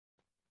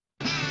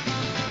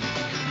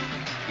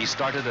He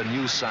started a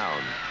new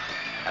sound,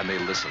 and they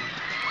listened.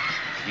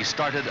 He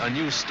started a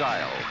new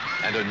style,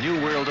 and a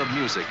new world of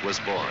music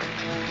was born.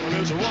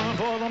 There's one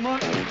for the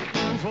money,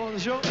 one for the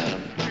show.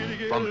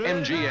 From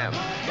MGM,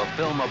 the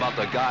film about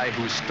the guy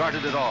who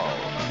started it all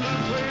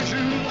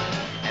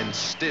and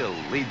still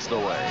leads the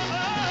way.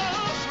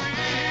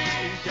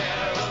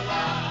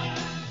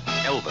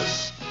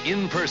 Elvis,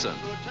 in person,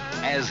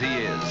 as he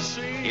is.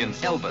 In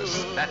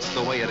Elvis, that's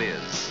the way it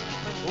is.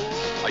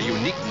 A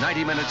unique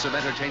 90 minutes of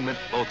entertainment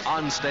both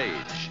on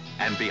stage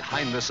and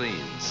behind the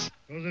scenes.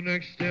 Well, the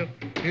next step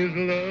is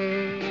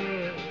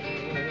love.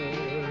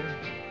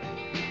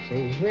 So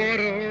what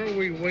are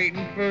we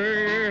waiting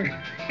for?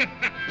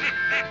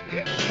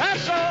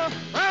 That's all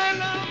right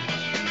now.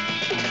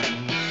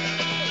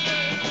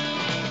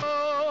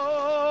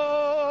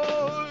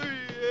 Oh,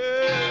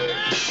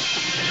 yeah.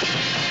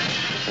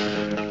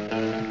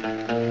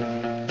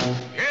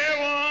 Yeah,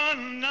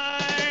 one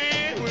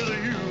night with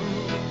you.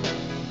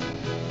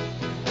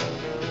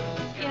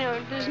 You know,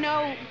 there's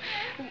no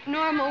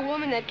normal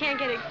woman that can't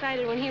get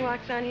excited when he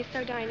walks on. He's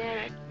so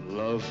dynamic.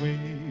 Love me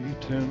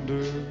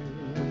tender,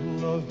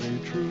 love me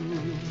true.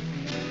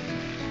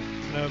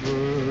 Never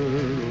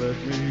let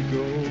me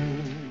go.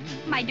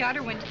 My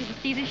daughter went to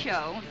see the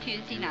show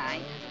Tuesday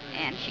night,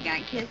 and she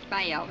got kissed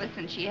by Elvis,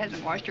 and she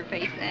hasn't washed her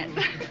face since.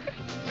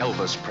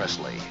 Elvis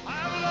Presley,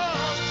 I've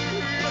lost you,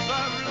 yes,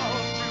 I've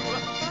lost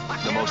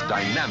you. the most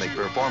dynamic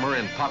performer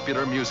in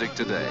popular music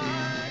today.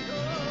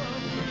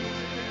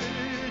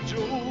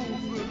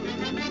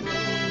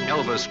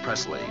 Elvis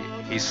Presley,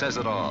 he says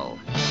it all.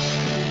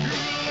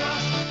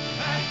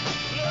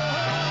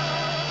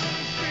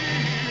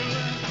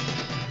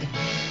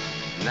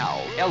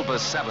 Now, Elvis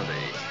 70.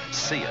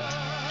 See it,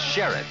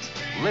 share it,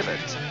 live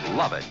it,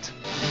 love it.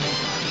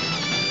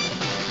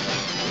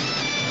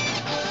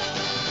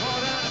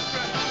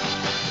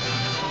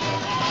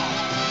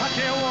 I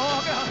can't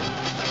walk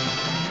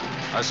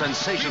out. A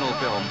sensational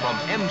film from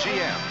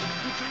MGM.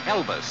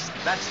 Elvis,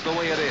 that's the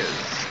way it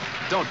is.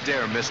 Don't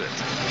dare miss it.